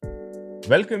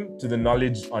Welcome to the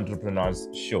Knowledge Entrepreneurs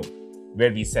Show,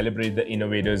 where we celebrate the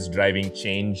innovators driving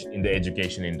change in the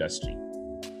education industry.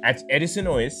 At Edison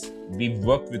OS, we've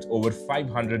worked with over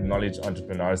 500 knowledge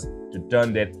entrepreneurs to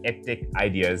turn their edtech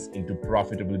ideas into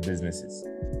profitable businesses.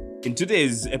 In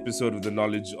today's episode of the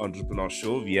Knowledge Entrepreneur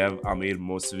Show, we have Amir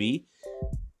Mousavi.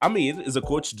 Amir is a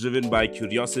coach driven by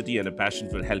curiosity and a passion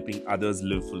for helping others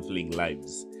live fulfilling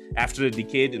lives. After a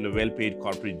decade in a well-paid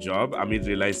corporate job, Amir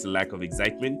realized the lack of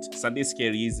excitement, Sunday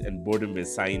scaries, and boredom were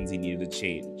signs he needed a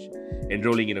change.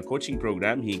 Enrolling in a coaching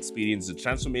program, he experienced a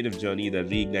transformative journey that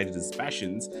reignited his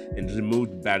passions and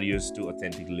removed barriers to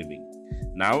authentic living.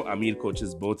 Now, Amir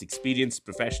coaches both experienced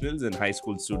professionals and high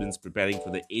school students preparing for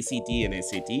the ACT and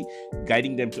SAT,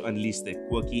 guiding them to unleash their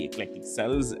quirky, eclectic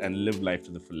selves and live life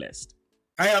to the fullest.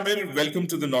 Hi, Amir. Welcome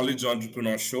to the Knowledge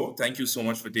Entrepreneur Show. Thank you so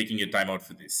much for taking your time out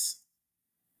for this.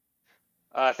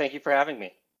 Thank you for having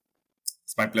me.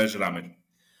 It's my pleasure, Amir.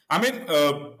 Amir,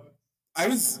 I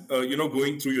was,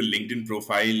 going through your LinkedIn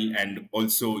profile and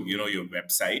also, your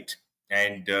website,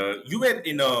 and you were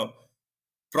in a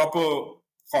proper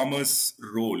commerce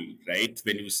role, right,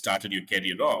 when you started your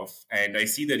career off. And I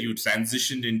see that you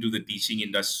transitioned into the teaching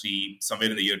industry somewhere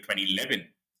in the year 2011.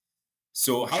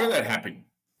 So how did that happen?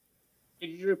 Could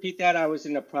you repeat that? I was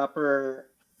in a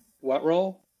proper what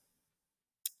role?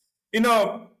 In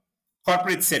a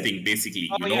corporate setting, basically.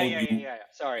 Oh, yeah.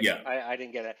 Sorry, Yeah. I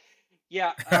didn't get it.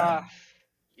 Yeah,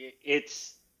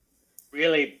 it's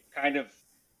really kind of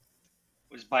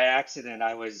was by accident.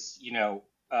 I was,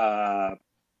 had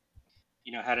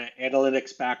an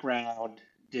analytics background,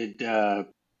 did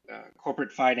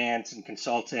corporate finance and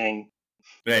consulting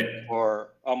Right.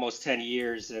 for almost 10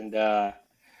 years, and I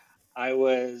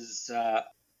was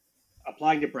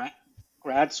applying to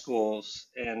grad schools,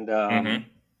 and I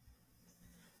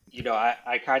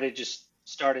kind of just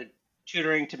started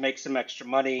tutoring to make some extra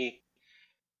money,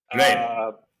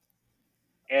 Right.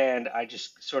 and I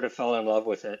just sort of fell in love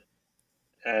with it,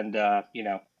 and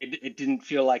it didn't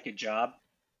feel like a job,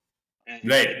 and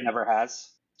Right. it never has.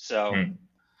 So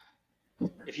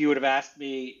if you would have asked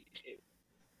me,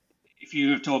 if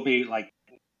you have told me like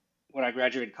when I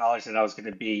graduated college that I was going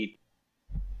to be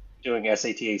doing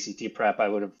SAT, ACT prep, I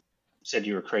would have said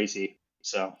you were crazy.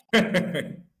 So.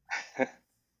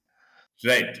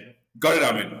 Right. Got it,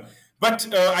 Amin. But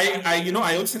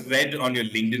I also read on your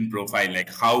LinkedIn profile,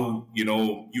 like how, you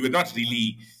were not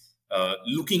really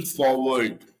looking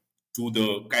forward to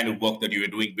the kind of work that you were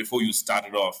doing before you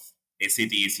started off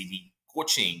SAT, ACT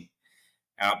coaching.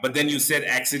 But then you said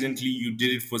accidentally you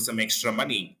did it for some extra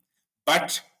money.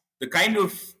 But the kind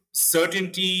of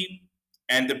certainty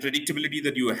and the predictability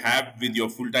that you have with your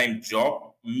full-time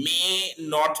job may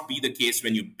not be the case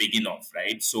when you begin off,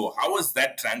 right? So how was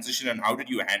that transition and how did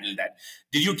you handle that?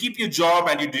 Did you keep your job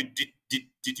and you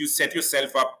did you set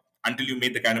yourself up until you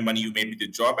made the kind of money you made with your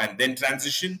job and then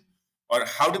transition? Or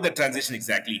how did that transition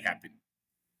exactly happen?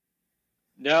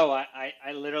 No, I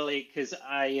literally, because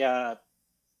I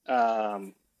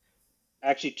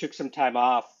actually took some time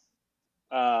off.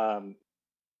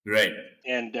 Right.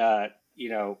 And,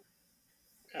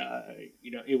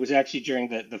 it was actually during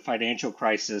the financial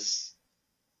crisis,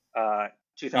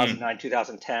 2009,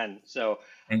 2010. So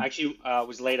I actually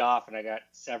was laid off and I got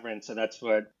severance. So that's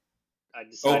what I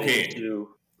decided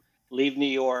to leave New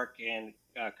York and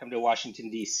come to Washington,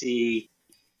 D.C.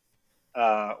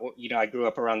 I grew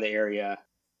up around the area.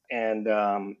 And,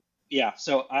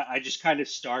 so I just kind of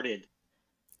started.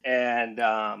 And,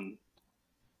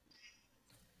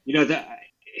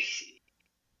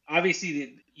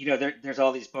 obviously, there's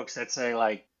all these books that say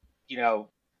like, do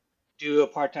a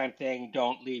part-time thing,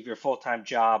 don't leave your full-time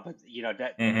job. But,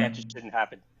 that just didn't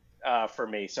happen for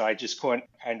me. So I just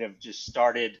kind of just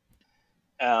started,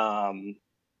 and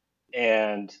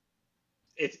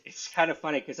it's kind of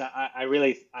funny because I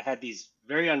had these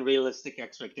very unrealistic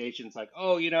expectations, like,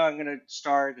 oh, I'm gonna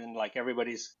start and like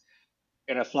everybody's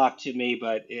gonna flock to me,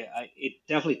 but it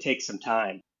definitely takes some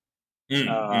time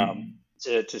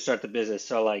to start the business.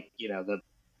 So like,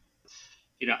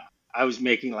 I was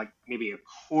making like maybe a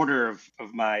quarter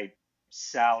of my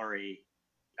salary,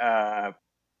 my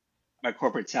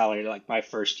corporate salary, like my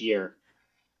first year.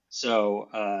 So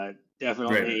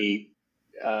definitely,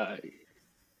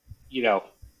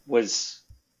 was,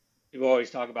 people always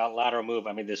talk about lateral move.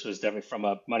 I mean, this was definitely from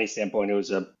a money standpoint, it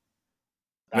was a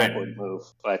backward move,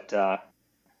 but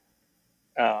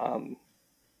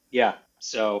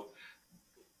so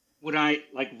would I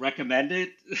like recommend it?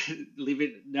 Leave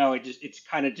it? No, it's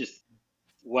kind of just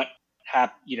what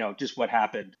just what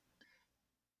happened.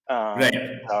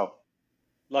 Right. So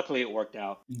luckily it worked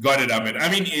out. Got it, Amit. I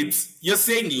mean, you're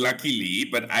saying luckily,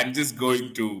 but I'm just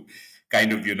going to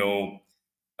kind of,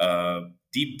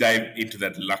 deep dive into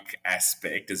that luck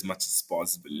aspect as much as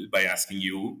possible by asking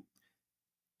you,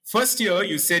 first year,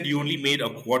 you said you only made a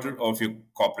quarter of your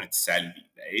corporate salary,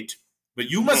 right? But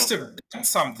you must Mhm. have done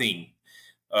something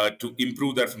to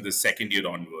improve that from the second year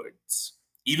onwards,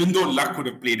 even though luck would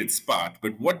have played its part.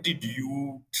 But what did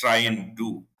you try and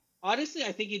do? Honestly,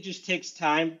 I think it just takes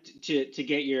time to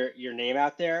get your name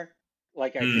out there.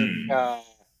 Like I think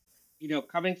Hmm.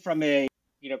 coming from a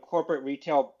corporate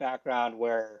retail background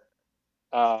where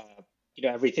uh,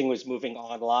 everything was moving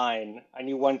online, I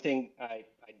knew one thing I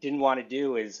didn't want to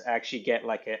do is actually get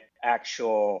like an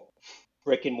actual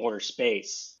brick and mortar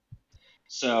space.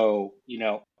 So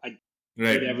I did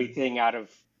Right. everything out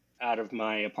of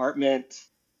my apartment.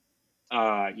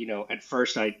 At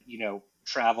first I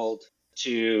traveled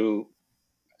to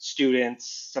students.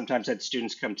 Sometimes had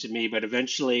students come to me, but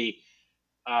eventually,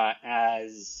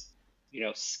 as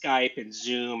Skype and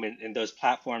Zoom and those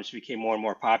platforms became more and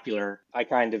more popular, I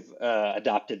kind of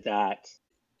adopted that.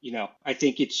 I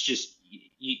think it's just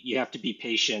you have to be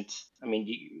patient. I mean,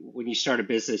 when you start a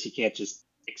business, you can't just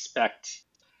expect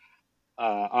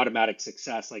automatic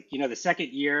success. Like the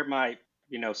second year, my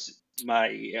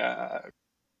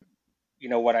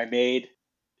what I made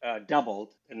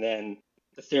doubled, and then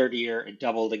the third year it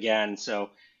doubled again. So,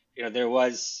 there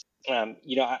was,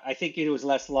 I think it was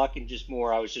less luck and just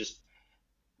more. I was just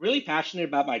really passionate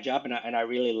about my job, and I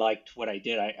really liked what I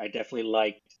did. I definitely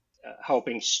liked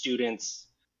helping students.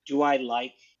 Do I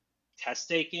like test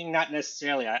taking? Not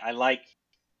necessarily. I like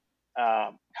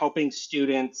helping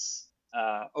students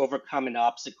overcome an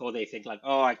obstacle. They think like,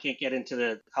 oh, I can't get into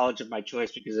the college of my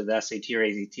choice because of the SAT or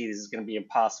AZT. This is going to be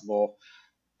impossible,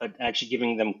 but actually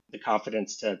giving them the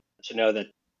confidence to know that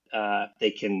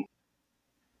they can,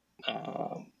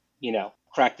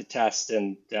 crack the test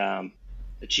and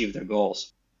achieve their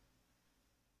goals.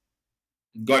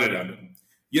 Got it, Anand.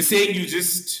 You're saying you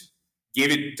just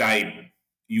gave it time.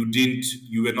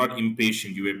 You were not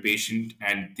impatient. You were patient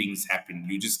and things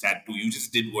happened. You just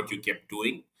did what you kept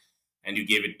doing and you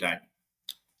gave it time.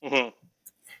 Hmm.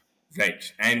 Right.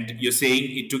 And you're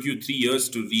saying it took you 3 years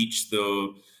to reach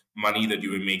the money that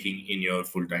you were making in your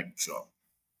full time job.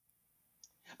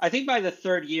 I think by the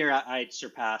third year, I'd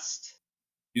surpassed.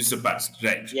 You surpassed.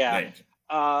 Right. Yeah. Right.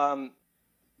 Um,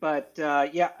 but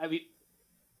yeah, I mean,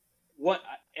 what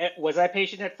was I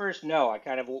patient at first? No, I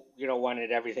kind of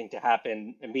wanted everything to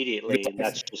happen immediately, and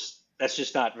that's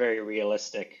just not very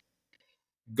realistic.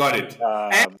 Got it.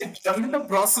 And Um, in the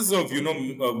process of,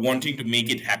 wanting to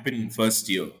make it happen in first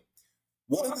year,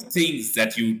 what are the things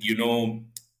that in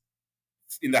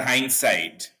the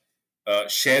hindsight,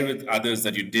 share with others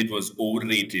that you did was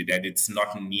overrated and it's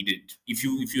not needed? If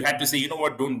you had to say, you know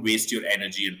what, don't waste your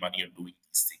energy and money on doing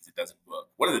these things, it doesn't work.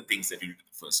 What are the things that you did in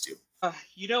the first year?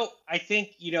 I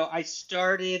think I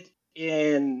started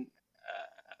in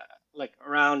like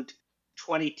around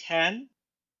 2010,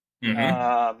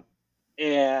 Mm-hmm. um,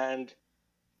 and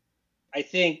I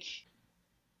think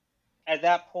at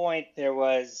that point there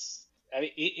was. I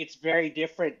mean, it's very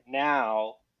different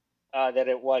now than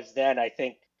it was then. I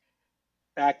think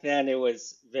back then it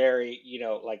was very,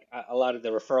 like a lot of the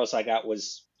referrals I got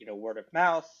was, word of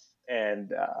mouth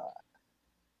and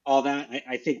all that.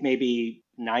 I think maybe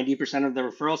 90% of the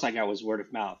referrals I got was word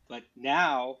of mouth. But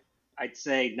now I'd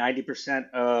say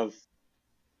 90% of,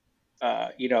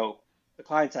 the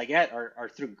clients I get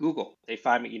are through Google. They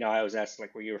find me, I was asked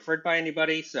like, were you referred by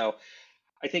anybody? So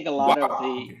I think a lot of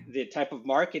Wow. the type of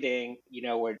marketing,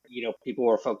 where, people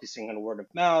were focusing on word of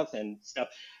mouth and stuff,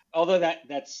 although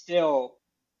that still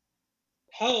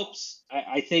helps.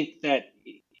 I think that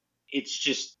it's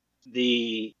just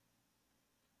the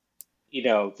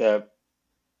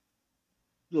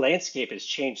landscape has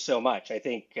changed so much. I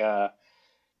think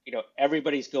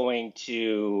everybody's going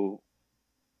to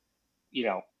you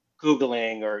know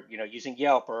Googling or using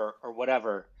Yelp or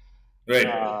whatever. Right.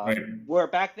 Right. Where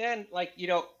back then, like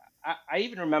I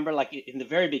even remember like in the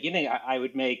very beginning, I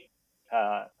would make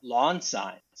lawn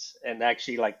signs and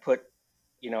actually like put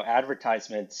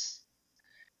advertisements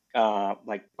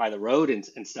like by the road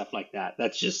and stuff like that.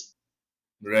 That's just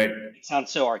Right. it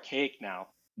sounds so archaic now.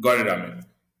 Got it, Amit.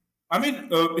 I mean,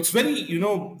 it's very,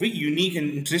 very unique and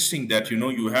interesting that,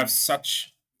 you have such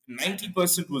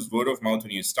 90% was word of mouth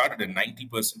when you started and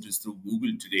 90% is through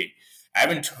Google today. I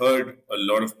haven't heard a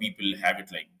lot of people have it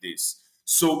like this.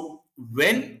 So,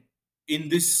 when in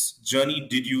this journey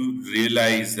did you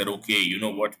realize that, okay, you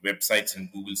know what, websites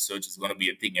and Google search is going to be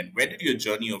a thing? And when did your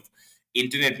journey of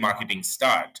internet marketing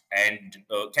start? And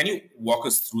can you walk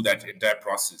us through that entire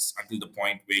process until the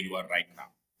point where you are right now?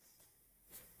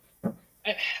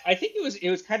 I, I think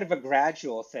it was kind of a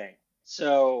gradual thing.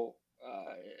 So,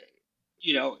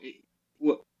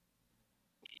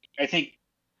 I think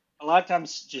a lot of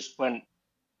times just when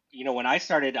I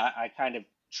started, I kind of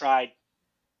tried,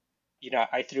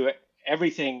 I threw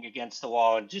everything against the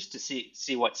wall and just to see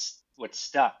what's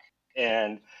stuck.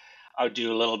 And I would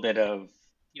do a little bit of,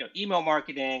 email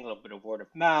marketing, a little bit of word of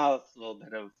mouth, a little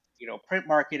bit of, print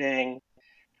marketing,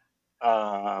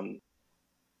 um,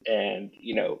 and,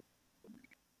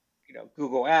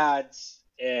 Google ads.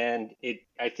 And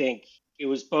I think it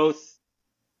was both,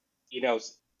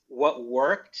 what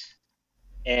worked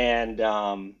and,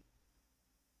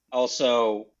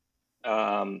 also,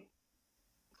 um,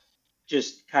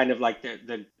 just kind of like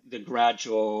the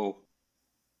gradual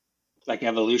like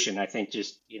evolution. I think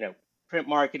just print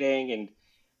marketing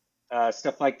and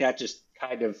stuff like that just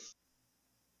kind of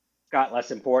got less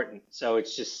important. So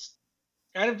it's just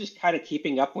kind of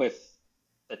keeping up with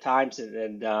the times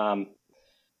and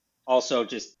also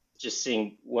just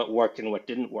seeing what worked and what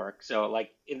didn't work. So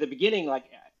like in the beginning, like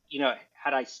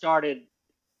had I started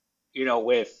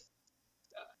with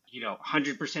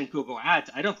 100% Google Ads,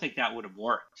 I don't think that would have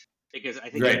worked because I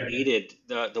think you Right. needed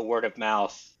the word of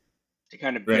mouth to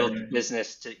kind of build the Right.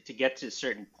 business to get to a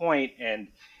certain point, and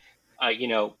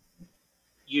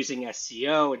using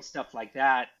SEO and stuff like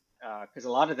that, because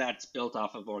a lot of that's built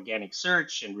off of organic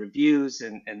search and reviews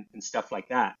and stuff like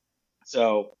that.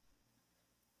 So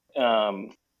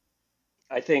um,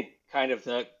 I think kind of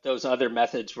those other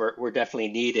methods were definitely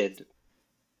needed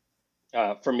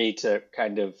for me to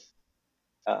kind of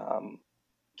um,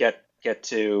 get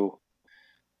to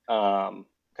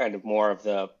kind of more of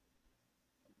the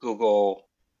Google,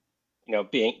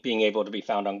 being able to be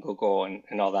found on Google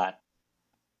and all that.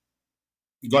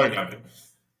 Got it, Amir.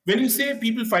 When you say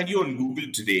people find you on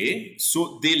Google today,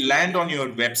 so they land on your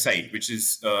website, which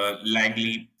is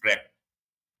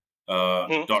langleyprep.com.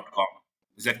 Mhm.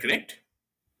 Is that correct?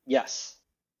 Yes.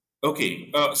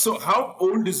 Okay. So how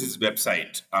old is this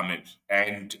website, Amir?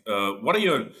 And what are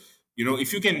your,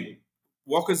 if you can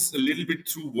walk us a little bit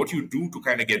through what you do to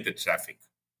kind of get the traffic?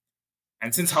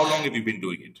 And since how long have you been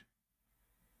doing it?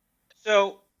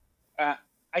 So uh,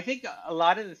 I think a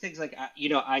lot of the things like I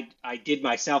did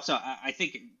myself. So I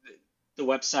think the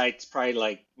website's probably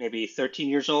like maybe 13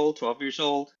 years old, 12 years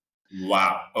old.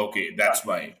 Wow. Okay. Uh, That's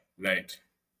why. Right.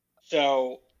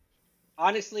 so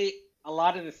honestly, a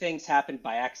lot of the things happened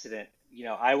by accident.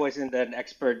 I wasn't an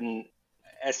expert in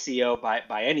SEO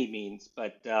by any means,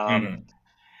 but Mhm.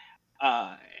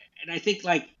 uh, and I think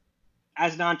like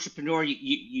as an entrepreneur,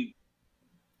 you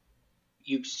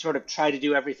sort of try to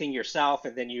do everything yourself,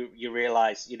 and then you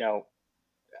realize,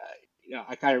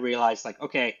 I kind of realized like,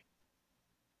 okay,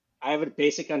 I have a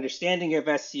basic understanding of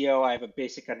SEO. I have a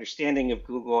basic understanding of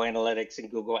Google Analytics and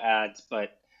Google Ads,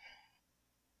 but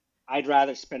I'd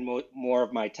rather spend more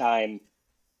of my time,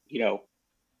 you know,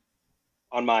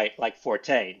 on my like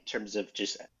forte in terms of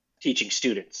just teaching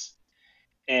students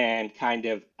and kind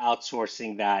of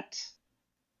outsourcing that,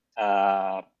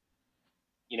 uh,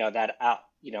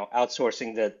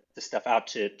 outsourcing the stuff out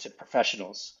to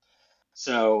professionals.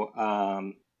 So,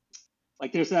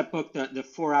 like there's that book, the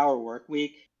 4 Hour Work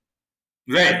Week,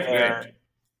 Right. where, Right.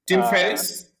 Tim uh,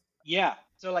 Ferriss. yeah.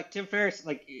 So like Tim Ferriss,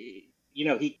 like, he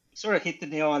sort of hit the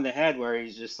nail on the head where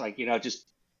he's just like, just,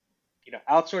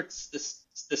 outsource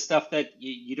the stuff that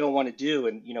you don't want to do,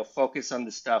 and, focus on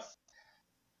the stuff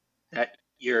that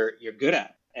you're good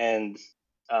at. And,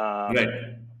 um, Right.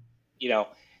 you know,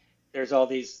 there's all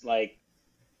these like,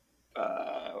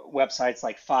 websites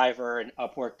like Fiverr and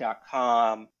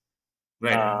Upwork.com.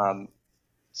 Right. Um,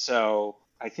 so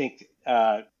I think,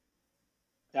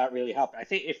 that really helped. I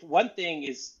think if one thing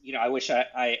is, I wish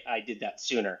I did that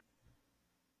sooner.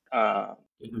 Uh,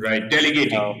 Right. so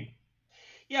Delegating.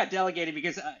 yeah, delegating,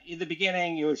 because in the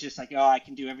beginning it was just like, oh, I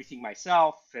can do everything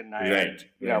myself, and Right.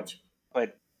 Right.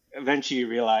 but eventually you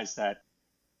realize that,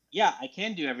 yeah, I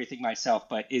can do everything myself,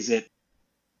 but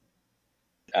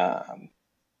um,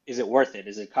 is it worth it?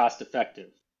 Is it cost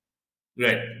effective?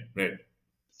 Right. Right.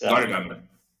 Got So it, Amir.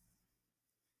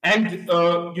 And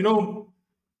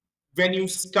when you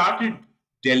started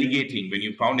delegating, when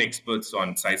you found experts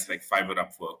on sites like Fiverr,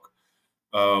 Upwork,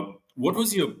 what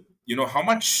was your, how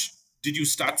much did you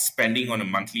start spending on a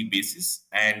monthly basis,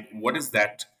 and what is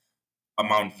that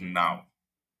amount now,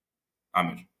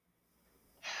 Amir?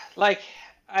 like,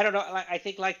 I don't know. Like, I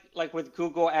think like with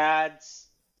Google Ads,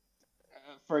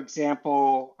 for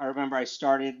example, I remember I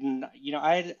started, and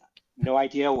I had no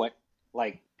idea what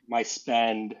like my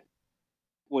spend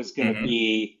was going to Hmm.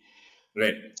 be.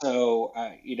 Right. So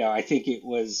I think it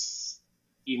was,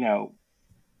 you know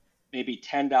maybe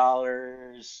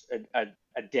 $10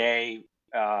 a day,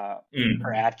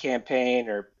 per ad campaign,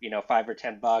 or $5 or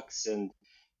 $10, and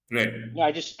Right.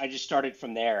 I just started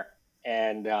from there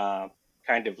and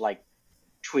kind of like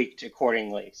tweaked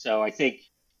accordingly. So I think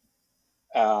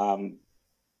um,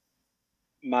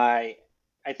 I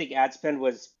think ad spend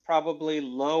was probably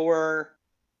lower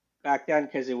back then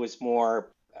because it was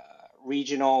more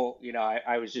regional.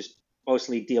 I was just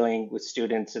mostly dealing with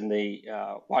students in the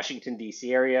Washington,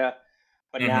 D.C. area,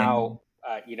 but now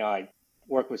I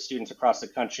work with students across the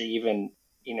country, even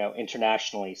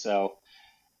internationally. So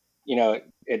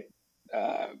it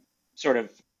sort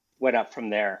of went up from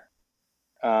there.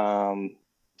 And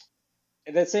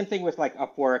the same thing with like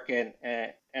Upwork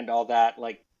and all that.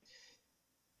 Like,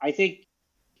 I think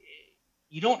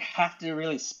you don't have to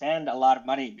really spend a lot of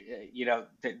money.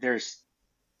 There's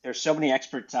so many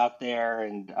experts out there,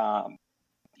 and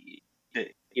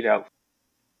you know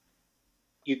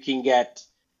you can get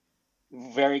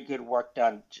very good work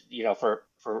done,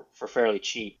 for fairly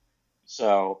cheap.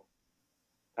 So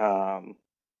Got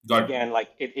it. again, like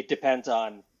it depends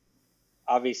on,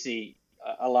 obviously,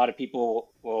 a lot of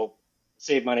people will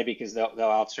save money because they'll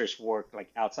outsource work like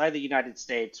outside the United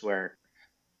States, where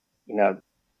the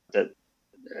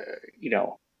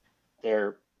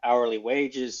their hourly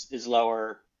wage is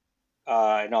lower,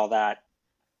 and all that.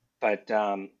 But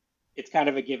it's kind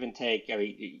of a give and take. I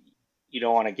mean, you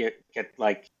don't want to get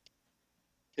like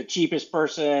the cheapest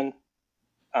person,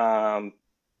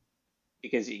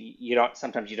 because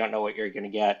sometimes you don't know what you're going to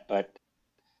get. But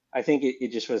I think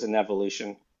it just was an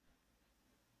evolution.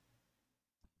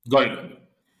 Got it.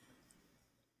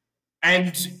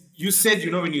 And you said,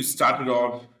 when you started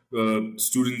off,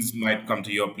 students might come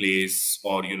to your place,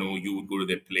 or you would go to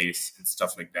their place and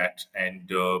stuff like that. And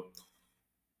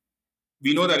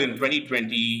we know that in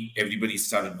 2020, everybody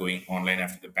started going online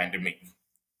after the pandemic.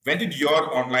 When did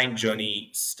your online journey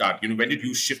start? When did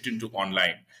you shift into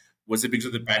online? Was it because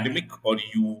of the pandemic, or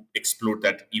you explored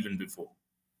that even before?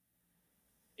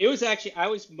 It was actually, I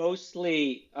was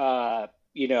mostly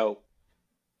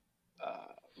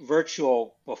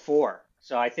virtual before.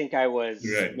 So I think I was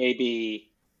Right.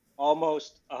 maybe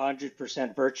almost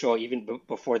 100% virtual even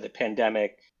before the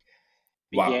pandemic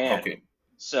Wow. began. Okay.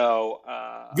 So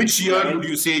Which year would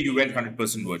you say you went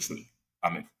 100% virtual,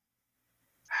 Amir?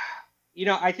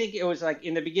 I think it was like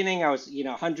in the beginning I was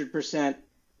 100%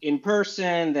 in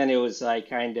person, then it was like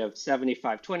kind of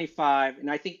 75-25,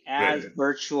 and I think as Right.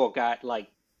 virtual got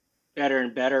like better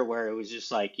and better, where it was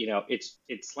just like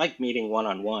it's like meeting one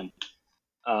on one.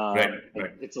 Right.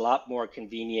 Right. It's a lot more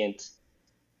convenient.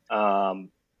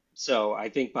 So I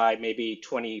think by maybe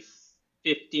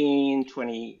 2015,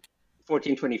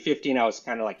 2014, 2015, I was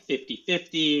kind of like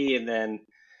 50-50. And then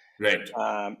Right.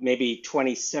 maybe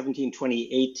 2017,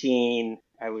 2018,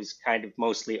 I was kind of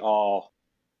mostly all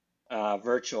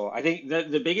virtual. I think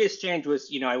the biggest change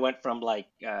was, I went from like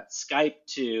Skype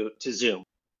to Zoom.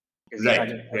 Because Right. I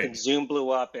think Right. Zoom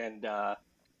blew up, and uh,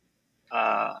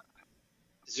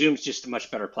 Zoom's just a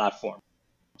much better platform.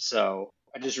 So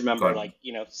I just remember, Got like,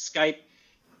 it. Skype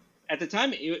at the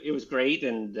time, it was great,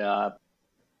 and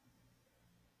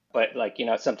but like,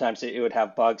 sometimes it would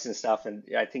have bugs and stuff, and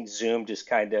I think Zoom just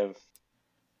kind of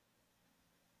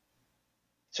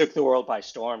took the world by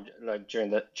storm, like during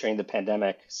the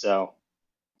pandemic. So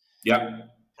Yeah.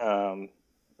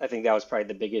 I think that was probably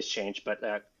the biggest change. But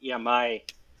yeah, my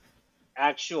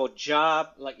actual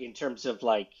job, like in terms of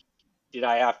like, did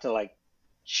I have to like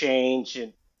change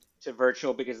to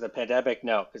virtual because of the pandemic?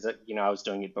 No, because I was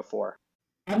doing it before.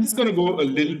 I'm just going to go a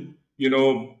little,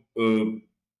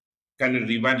 kind of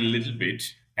rewind a little bit.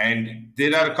 And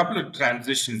there are a couple of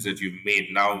transitions that you've made.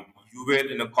 Now, you were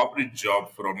in a corporate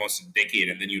job for almost a decade,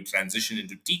 and then you transitioned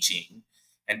into teaching,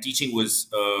 and teaching was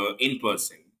in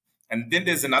person. And then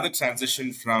there's another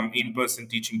transition from in person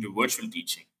teaching to virtual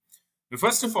teaching. But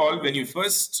first of all, when you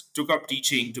first took up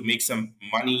teaching to make some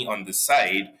money on the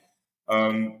side,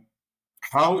 um,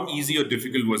 how easy or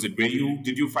difficult was it?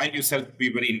 Did you find yourself to be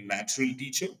a very natural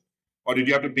teacher, or did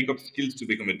you have to pick up skills to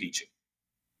become a teacher?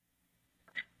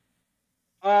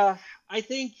 I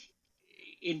think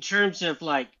in terms of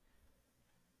like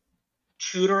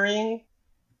tutoring,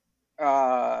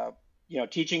 uh,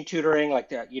 teaching tutoring like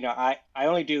that, I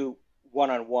only do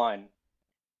one-on-one,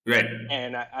 Right.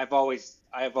 and I've always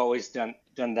done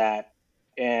that,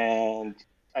 and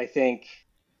I think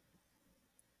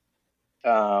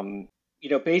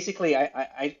basically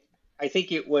I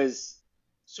think it was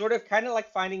sort of kind of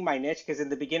like finding my niche, because in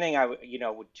the beginning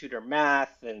would tutor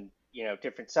math and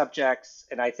different subjects,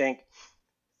 and I think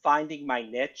finding my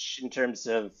niche in terms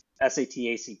of SAT,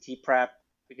 ACT prep,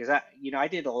 because I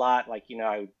did a lot, like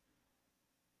I would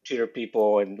tutor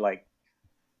people in like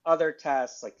other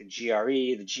tests like the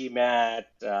GRE, the GMAT,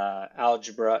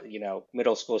 algebra,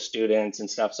 middle school students and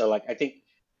stuff. So like I think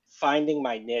finding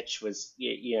my niche was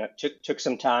took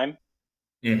some time.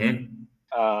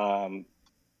 Mm-hmm.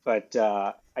 But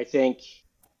I think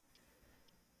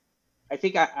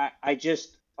I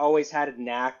just always had a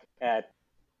knack at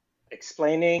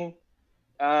explaining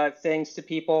things to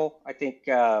people. I think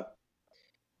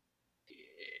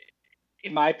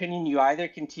in my opinion, you either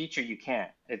can teach or you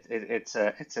can't. It's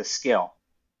a skill.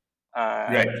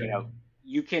 Right.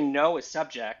 You can know a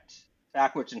subject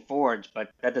backwards and forwards,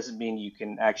 but that doesn't mean you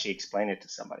can actually explain it to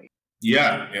somebody.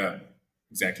 Yeah, yeah,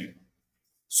 exactly.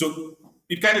 So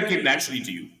it kind of came naturally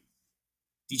to you.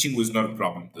 Teaching was not a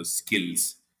problem. The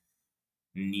skills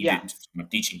Yeah. needed from a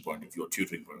teaching point of view or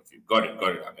tutoring point of view. Got it,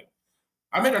 Amit.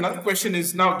 I mean, another question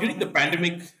is now during the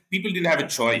pandemic, people didn't have a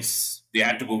choice. They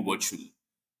had to go virtual.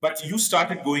 But you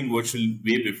started going virtual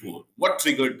way before. What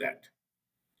triggered that?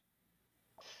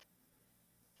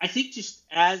 I think just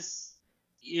as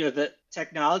the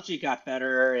technology got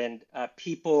better and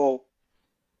people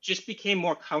just became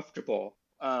more comfortable.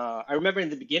 I remember in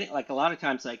the beginning, like a lot of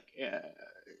times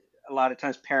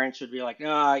parents would be like,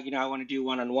 "No, I want to do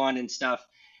one-on-one and stuff,"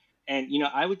 and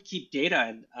I would keep data,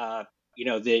 and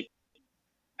the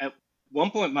at one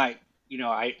point I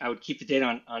would keep the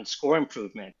data on score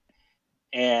improvement,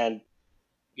 and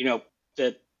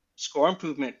the score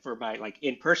improvement for my like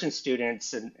in-person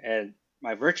students and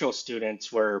my virtual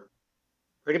students were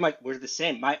the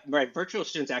same. My virtual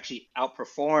students actually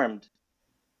outperformed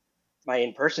my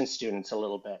in-person students a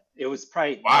little bit. It was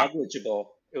probably Wow.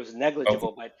 negligible. It was Okay.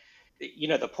 negligible, but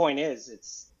the point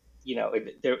is,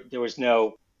 there was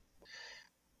no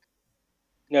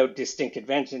distinct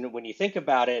convention. When you think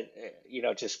about it,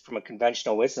 just from a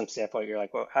conventional wisdom standpoint, you're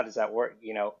like, well, how does that work?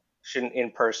 Shouldn't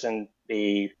in-person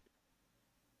be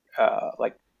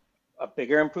like a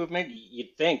bigger improvement?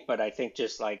 You'd think, but I think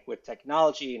just like with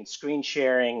technology and screen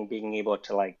sharing, being able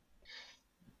to like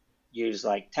use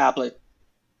like tablet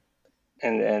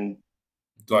and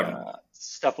Got it.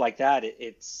 stuff like that,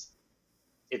 it's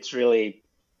really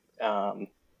um,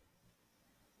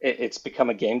 it's become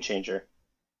a game changer.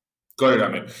 Got it,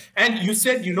 Amit. And you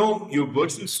said, your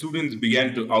virtual students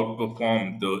began to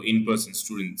outperform the in-person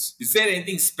students. Is there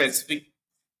anything specific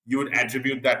you would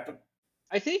attribute that to?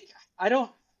 I think I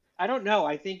don't I don't know.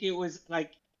 I think it was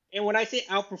like, and when I say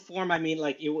outperform, I mean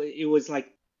like it was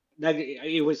like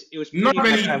it was Not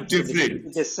pretty much, I very would say,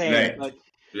 different. the same. Right. But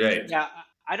Right. yeah,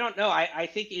 I don't know. I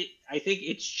think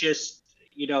it's just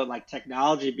like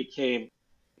technology became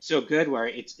so good where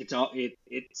it's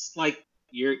like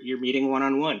you're meeting one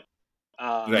on one.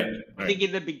 Right. I Right. think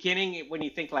in the beginning, when you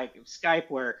think like Skype,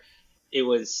 where it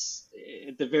was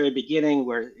at the very beginning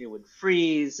where it would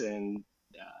freeze and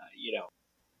you know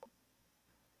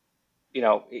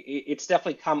it's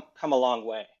definitely come a long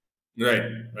way. Right.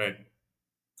 Right.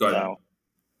 Got it. So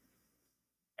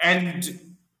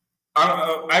And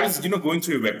I was, going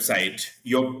through your website.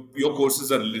 Your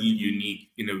courses are a little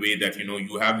unique in a way that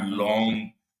you have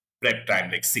long prep time,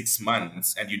 like 6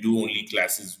 months, and you do only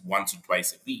classes once or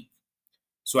twice a week.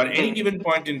 So at any mhm. given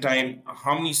point in time,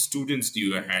 how many students do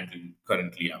you handle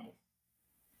currently, Amo?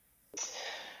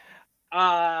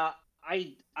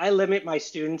 I limit my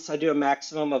students. I do a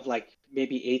maximum of like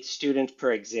maybe 8 students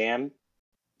per exam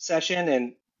session,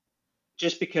 and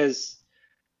just because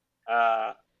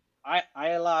uh, I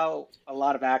allow a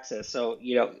lot of access. So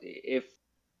if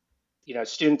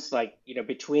students like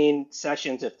between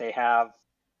sessions, if they have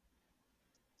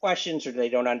questions or they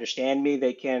don't understand me,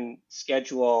 they can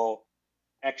schedule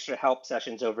extra help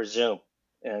sessions over Zoom,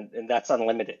 and that's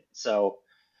unlimited. So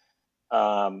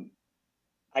um,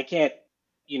 I can't,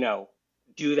 you know,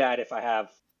 do that if I have,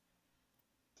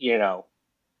 you know,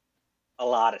 a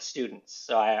lot of students.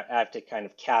 So I have to kind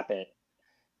of cap it.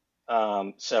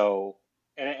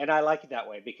 And I like it that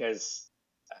way because,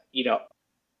 you know,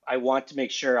 I want to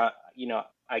make sure,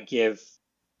 I give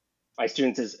my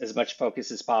students as much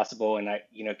focus as possible, and I,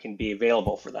 can be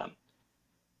available for them.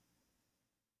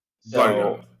 Got it,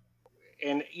 So, Amo.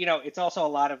 and it's also a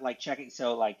lot of like checking.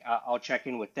 So like I'll check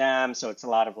in with them. So it's a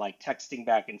lot of like texting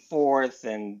back and forth,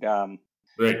 and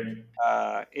Right.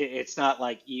 it's not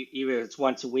like even if it's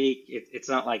once a week. It's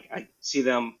not like I see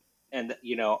them and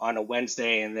on a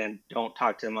Wednesday and then don't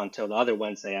talk to them until the other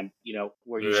Wednesday.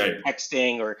 We're usually Right.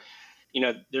 texting, or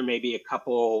there may be a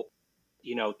couple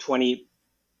 20,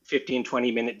 15,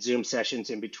 20-minute Zoom sessions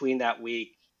in between that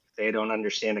week if they don't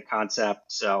understand a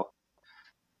concept. So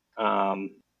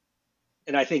um,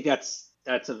 and I think that's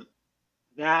a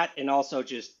that, and also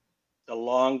just the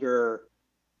longer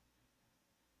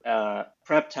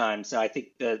prep time. So I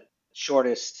think the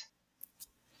shortest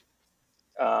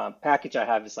package I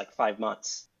have is like 5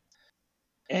 months.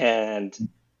 And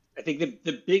I think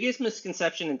the biggest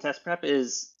misconception in test prep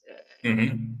is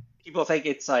people think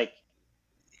it's like,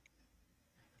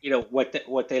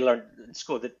 what they learned in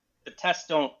school. The tests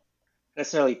don't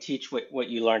necessarily teach what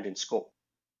you learned in school.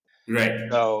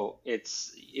 Right. So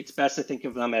it's best to think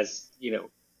of them as,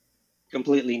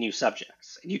 completely new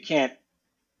subjects. You can't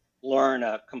learn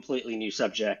a completely new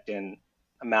subject in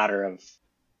a matter of,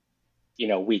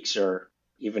 weeks or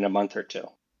even a month or two.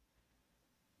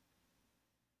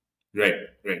 Right.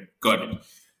 Got it.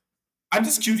 I'm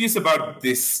just curious about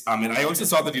this. I mean, I also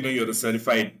saw that you're a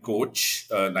certified coach,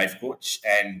 life coach,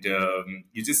 and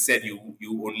you just said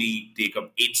you only take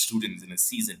up 8 students in a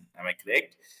season. Am I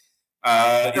correct?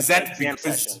 Is that exam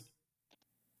because session.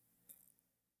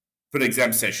 for the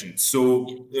exam session? So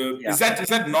Yeah. is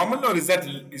that normal, or is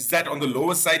that on the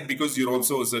lower side because you're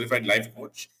also a certified life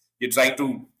coach? You're trying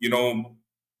to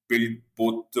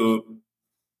build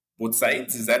both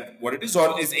sides. Is that what it is,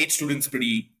 or is 8 students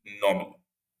pretty normal?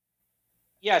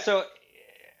 Yeah. So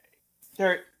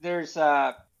there's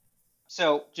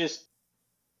so just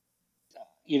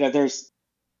there's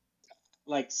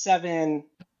like 7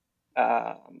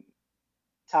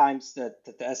 times that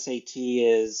the SAT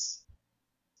is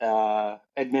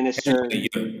administered.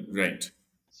 Right.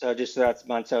 So just that's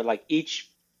month. So like each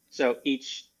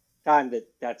time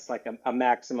that's like a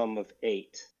maximum of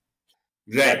 8.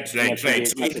 Right. So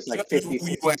as much as like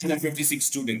 56. You had 56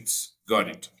 students. Got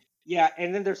it. Yeah,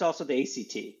 and then there's also the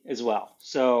ACT as well.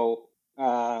 So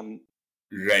Right.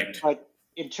 but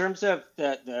in terms of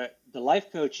the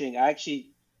life coaching, I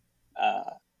actually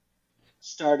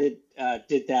did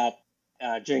that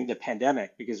during the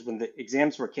pandemic, because when the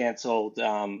exams were canceled,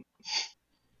 I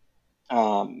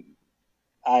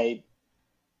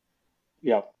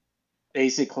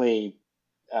basically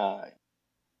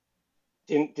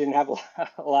didn't have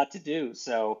a lot to do,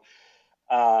 so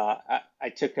I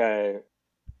took a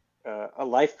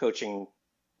life coaching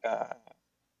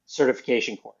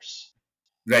certification course.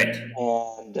 Right.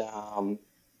 And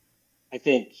I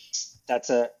think that's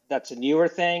a newer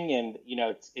thing, and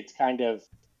it's kind of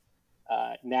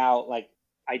now, like,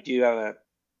 I do have a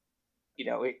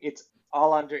it's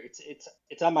all under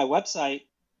it's on my website,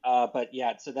 but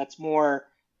yeah, so that's more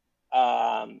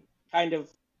kind of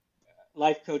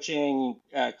life coaching,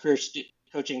 career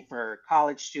coaching for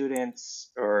college students,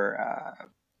 or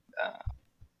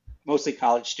mostly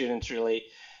college students, really.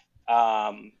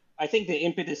 I think the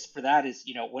impetus for that is,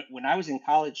 when I was in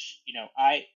college,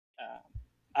 I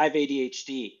have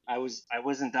ADHD. I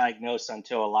wasn't diagnosed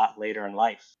until a lot later in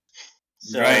life.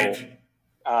 So, Right.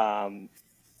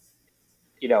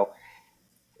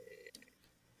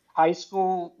 High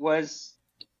school was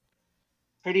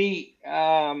pretty,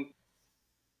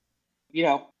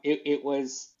 it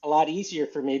was a lot easier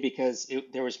for me because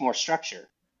there was more structure.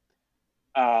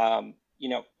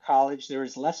 College, there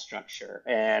was less structure,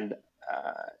 and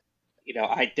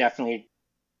I definitely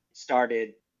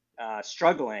started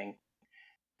struggling.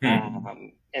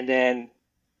 And then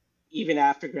even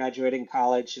after graduating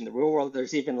college, in the real world,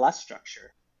 there's even less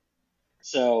structure.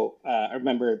 So I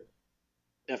remember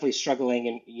definitely struggling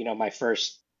in my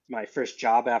first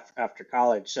job after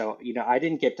college. So I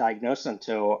didn't get diagnosed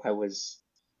until I was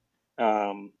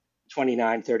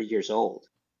 29, 30 years old.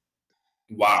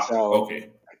 Wow. So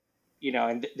Okay.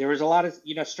 and there was a lot of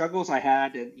struggles I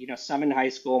had, and some in high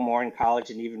school, more in college,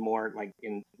 and even more like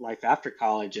in life after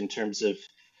college, in terms of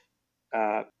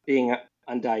being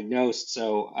undiagnosed.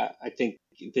 So I think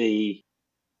the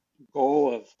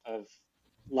goal of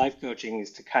life coaching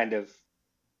is to kind of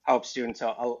help students.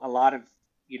 So a lot of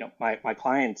my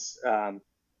clients have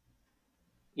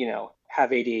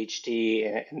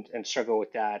ADHD and struggle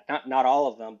with that. Not all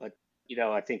of them, but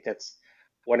I think that's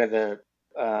one of the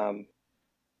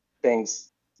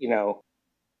things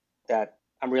that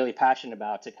I'm really passionate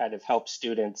about, to kind of help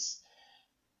students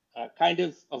kind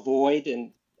of avoid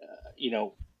and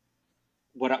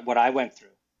what I went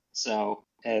through. So,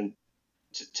 and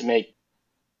to make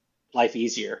life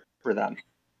easier for them.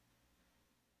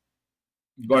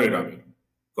 Got it, Amir.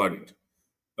 Got it.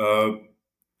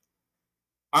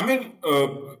 Amir,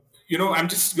 I'm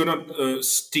just gonna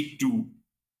stick to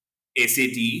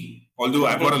SAT. Although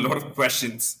I've got a lot of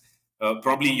questions.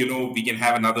 Probably, we can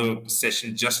have another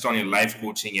session just on your life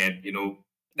coaching, and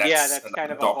that's That's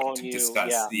kind another of a topic whole to new,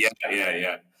 discuss.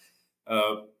 Yeah.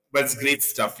 But it's great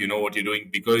stuff, what you're doing,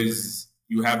 because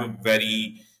you have a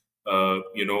very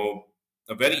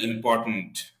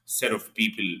important set of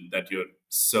people that you're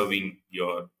serving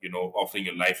your, offering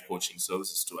your life coaching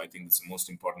services to. I think it's the most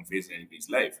important phase in anybody's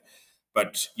life.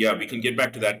 But yeah, we can get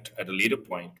back to that at a later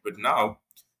point. But now,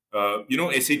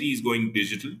 SAT is going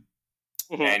digital,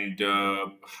 Mm-hmm. and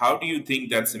how do you think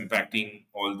that's impacting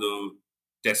all the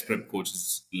test prep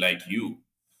coaches like you?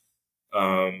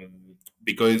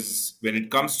 Because when it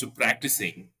comes to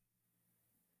practicing,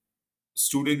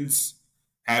 students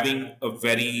having a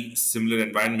very similar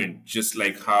environment, just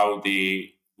like how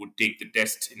they would take the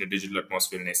test in a digital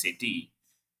atmosphere in SAT,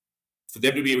 for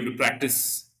them to be able to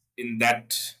practice in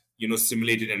that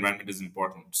simulated environment is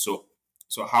important. So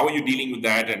how are you dealing with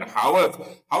that, and how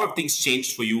have things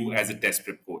changed for you as a test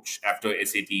prep coach after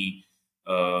SAT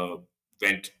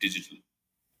went digital?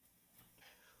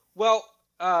 Well,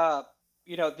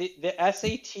 the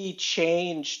SAT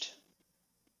changed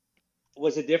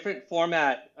was a different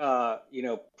format,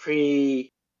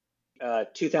 pre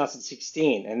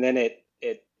 2016, and then it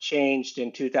changed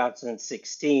in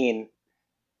 2016,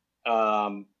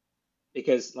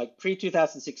 because like pre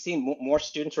 2016, more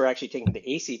students were actually taking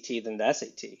the ACT than the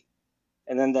SAT,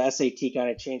 and then the SAT kind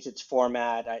of changed its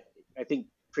format. I think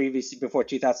previously before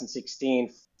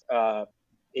 2016,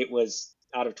 it was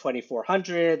out of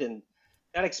 2,400, and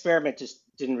that experiment just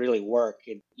didn't really work.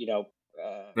 They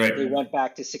Right, went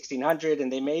back to 1,600,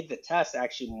 and they made the test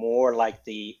actually more like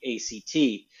the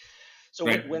ACT. So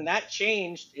right, when that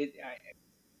changed,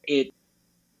 it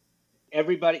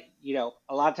everybody,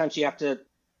 a lot of times you have to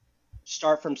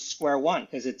start from square one,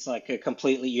 because it's like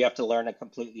you have to learn a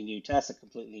completely new test, a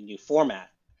completely new format.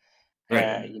 right,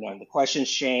 And the questions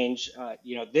change.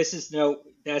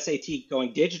 The SAT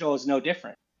going digital is no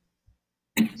different.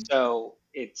 So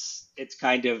it's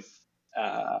kind of,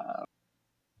 uh,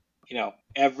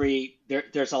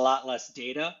 there's a lot less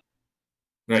data,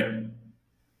 right,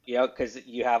 because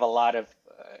you have a lot of,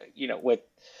 with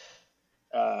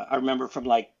I remember from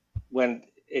like when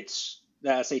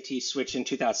the SAT switched in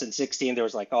 2016, there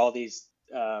was like all these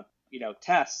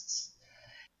tests,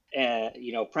 and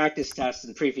practice tests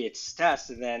and previous tests,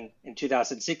 and then in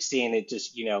 2016 it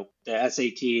just the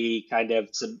SAT kind of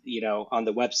on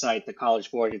the website, the College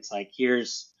Board, it's like,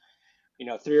 here's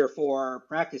 3 or 4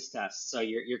 practice tests, so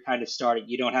you're kind of starting,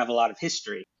 you don't have a lot of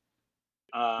history.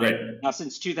 right, Now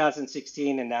since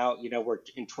 2016, and now we're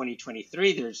in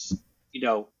 2023, there's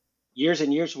years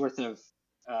and years worth of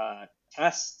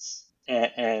tests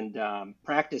and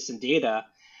practice and data,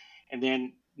 and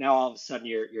then now all of a sudden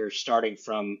you're starting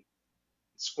from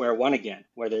square one again,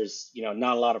 where there's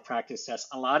not a lot of practice tests.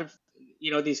 A lot of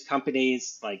these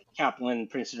companies like Kaplan,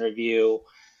 Princeton Review,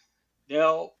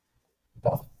 they'll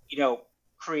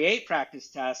create practice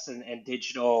tests and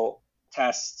digital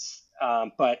tests,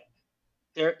 but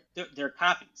they're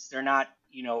copies. They're not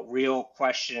real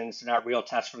questions. They're not real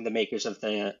tests from the makers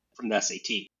from the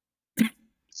SAT.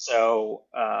 So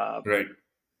right,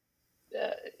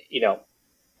 you know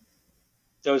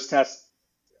those tests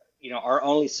are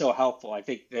only so helpful. I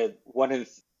think that one of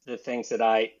the things that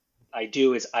I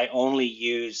do is I only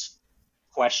use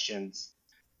questions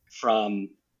from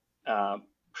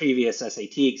previous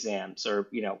SAT exams, or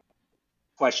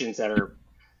questions that are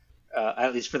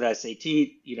at least for the SAT,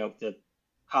 the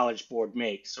College Board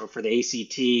makes, or for the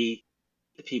ACT,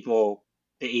 the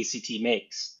ACT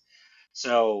makes.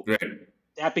 So right,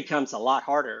 that becomes a lot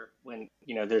harder when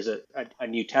there's a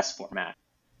new test format.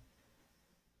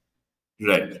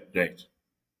 right, right.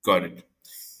 Got it.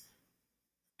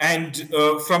 And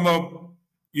from a,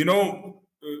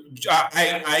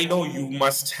 I know you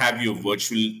must have your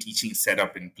virtual teaching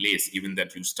setup in place, given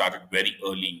that you started very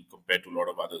early compared to a lot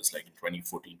of others, like in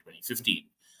 2014, 2015.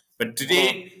 But Mhm.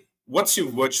 today, what's your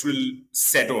virtual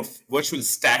stack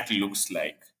looks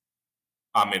like,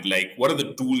 Amir? Like, what are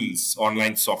the tools,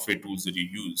 online software tools that you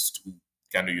use to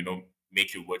kind of,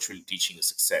 make your virtual teaching a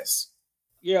success?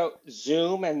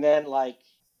 Zoom, and then like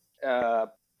uh,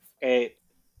 a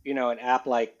an app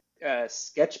like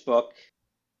Sketchbook,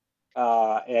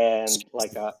 and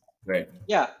like a Right,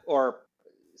 yeah, or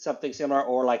something similar,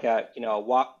 or like a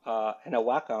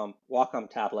Wacom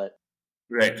tablet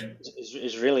right,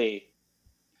 is really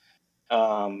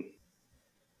um,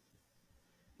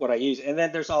 what I use. And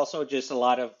then there's also just a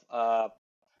lot of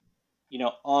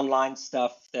online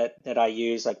stuff that I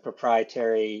use, like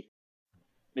proprietary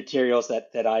materials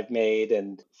that I've made,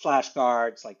 and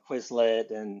flashcards like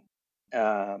Quizlet, and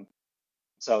um,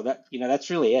 so that's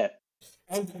really it.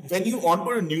 and when you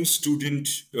onboard a new student,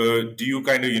 do you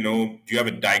kind of, do you have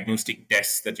a diagnostic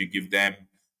test that you give them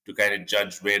to kind of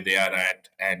judge where they are at?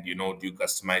 And, do you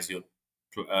customize your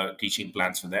teaching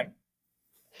plans for them?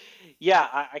 Yeah,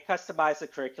 I customize the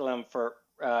curriculum for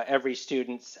every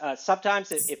student.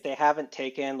 Sometimes if they haven't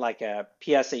taken like a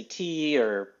PSAT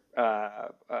or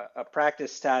a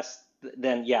practice test,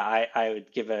 then yeah, I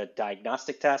would give a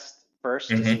diagnostic test. first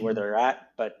to see where they're at.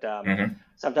 But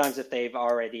sometimes if they've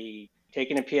already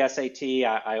taken a PSAT,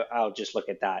 I'll just look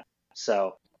at that.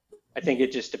 So I think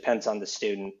it just depends on the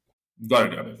student.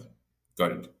 Got it, Amit.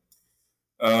 Got it.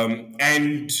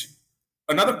 And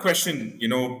another question,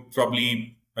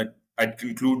 probably I'd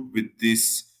conclude with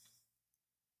this.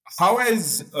 How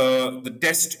has the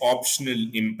test optional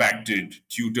impacted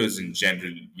tutors in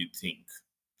general, you think?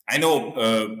 I know,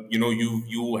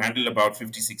 you handle about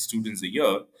 56 students a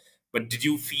year, but did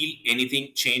you feel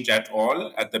anything change at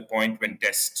all at the point when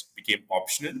tests became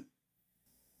optional?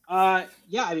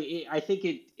 Yeah, I mean, I think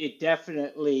it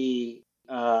definitely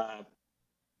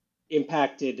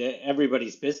impacted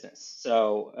everybody's business.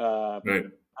 So Right.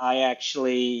 I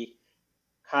actually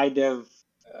kind of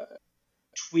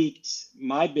tweaked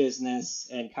my business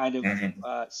and kind of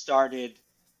started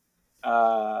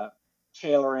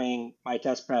tailoring my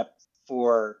test prep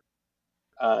for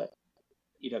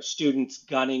students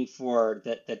gunning for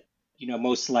the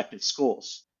most selective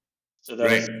schools. So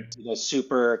Right. those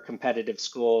super competitive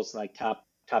schools like top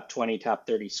 20, top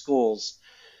 30 schools,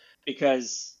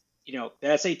 because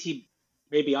the SAT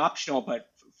may be optional, but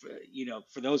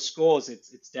for those schools,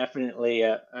 it's definitely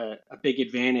a big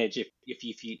advantage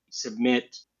if you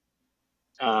submit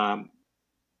an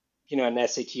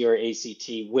SAT or ACT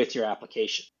with your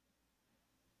application.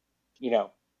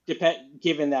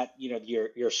 Given that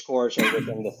your scores are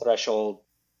within the threshold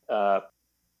of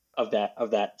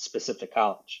that specific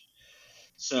college.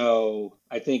 So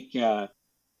I think I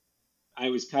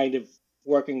was kind of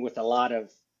working with a lot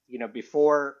of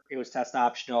before it was test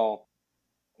optional.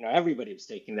 Everybody was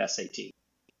taking the SAT,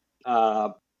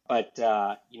 but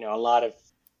a lot of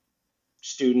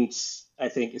students, I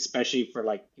think, especially for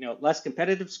less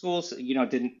competitive schools,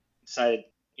 didn't decide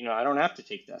I don't have to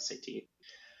take the SAT.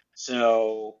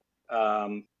 So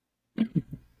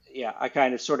yeah, I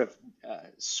kind of sort of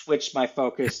switched my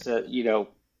focus to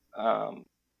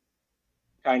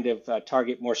kind of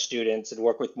target more students and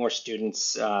work with more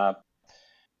students,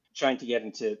 trying to get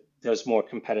into those more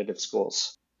competitive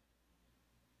schools.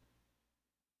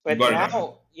 But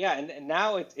now, yeah, and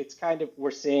now it's kind of,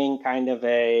 we're seeing kind of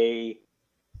maybe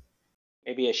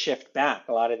a shift back.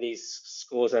 A lot of these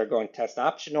schools that are going test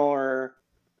optional, or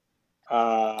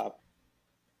a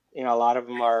lot of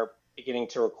them are beginning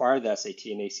to require the SAT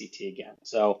and ACT again.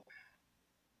 So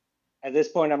at this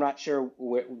point, I'm not sure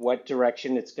what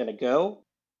direction it's going to go.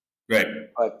 Right.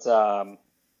 But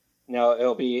no,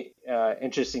 it'll be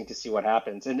interesting to see what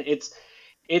happens. And it's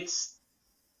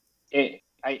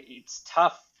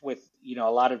tough with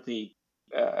a lot of the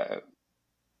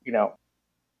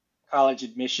college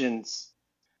admissions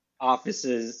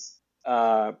offices.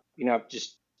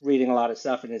 Just reading a lot of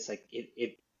stuff, and it's like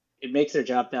it makes their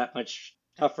job that much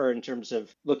tougher in terms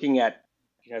of looking at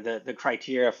the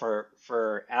criteria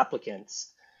for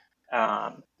applicants.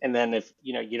 And then if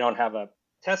you don't have a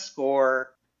test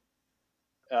score,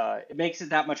 it makes it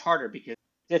that much harder, because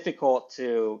it's difficult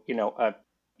to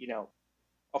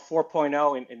a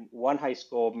 4.0 in one high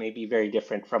school may be very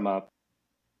different from a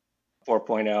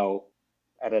 4.0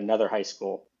 at another high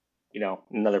school,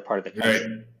 another part of the country.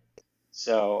 Right.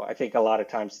 So I think a lot of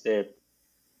times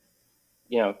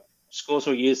schools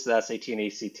will use the SAT and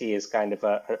ACT as kind of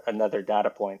another data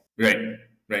point. Right.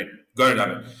 Right. Got it,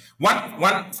 Amir.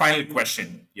 One final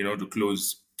question, to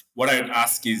close. What I would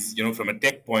ask is, from a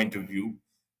tech point of view,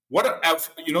 you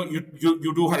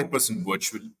do 100%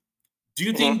 virtual. Do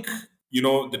you think,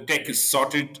 the tech is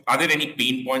sorted? Are there any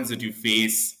pain points that you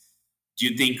face? Do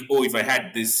you think, oh, if I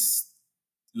had this,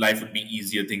 life would be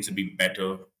easier, things would be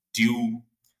better? Do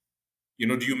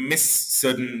you miss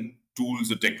certain tools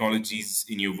or technologies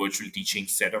in your virtual teaching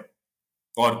setup,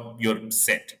 or your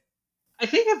set? I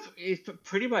think it's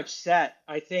pretty much set.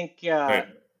 I think Right.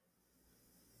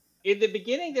 in the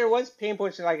beginning there was pain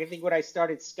points. Like I think when I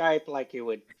started Skype, like it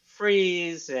would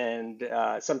freeze, and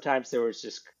sometimes there was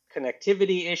just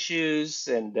connectivity issues,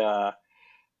 and that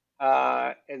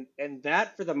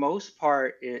for the most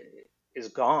part is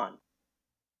gone.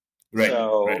 Right.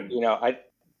 So Right. I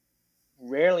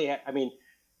rarely. I mean,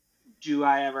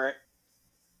 am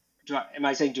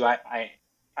I saying do I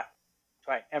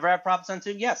ever have problems on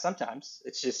Zoom? Yeah, sometimes.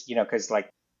 It's just because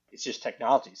it's just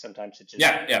technology. Sometimes it just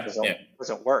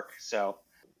doesn't work. So,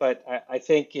 but I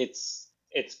think it's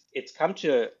come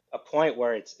to a point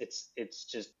where it's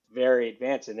just very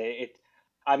advanced, and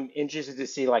I'm interested to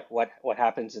see what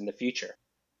happens in the future,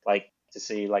 to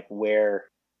see where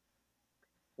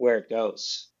it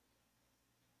goes.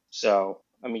 So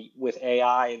I mean, with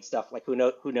AI and stuff, who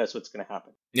knows what's going to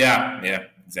happen? Yeah,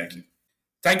 exactly.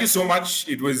 Thank you so much.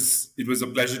 It was a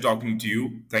pleasure talking to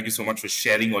you. Thank you so much for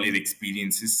sharing all your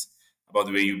experiences. about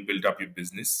the way you built up your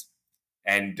business.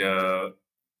 And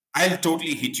I'll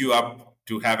totally hit you up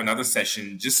to have another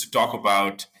session just to talk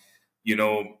about,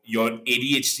 your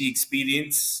ADHD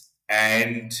experience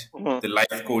and the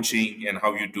life coaching and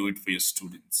how you do it for your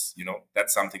students.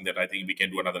 That's something that I think we can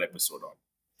do another episode on.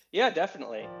 Yeah,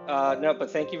 definitely. No,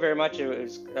 but thank you very much. It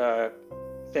was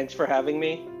thanks for having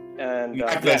me. And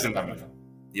my pleasure, Amir.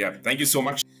 Yeah, thank you so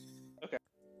much. Okay.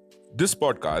 This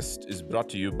podcast is brought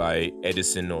to you by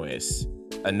Edison OS,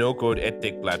 a no-code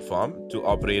edtech platform to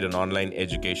operate an online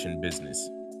education business.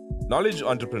 Knowledge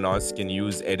entrepreneurs can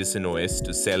use Edison OS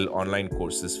to sell online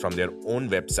courses from their own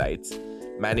websites,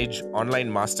 manage online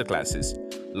masterclasses,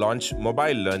 launch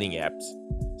mobile learning apps,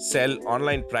 sell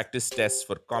online practice tests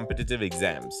for competitive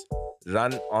exams,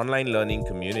 run online learning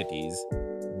communities,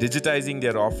 digitizing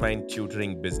their offline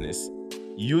tutoring business,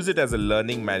 use it as a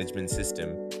learning management system,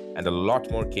 and a lot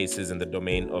more cases in the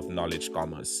domain of knowledge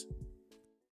commerce.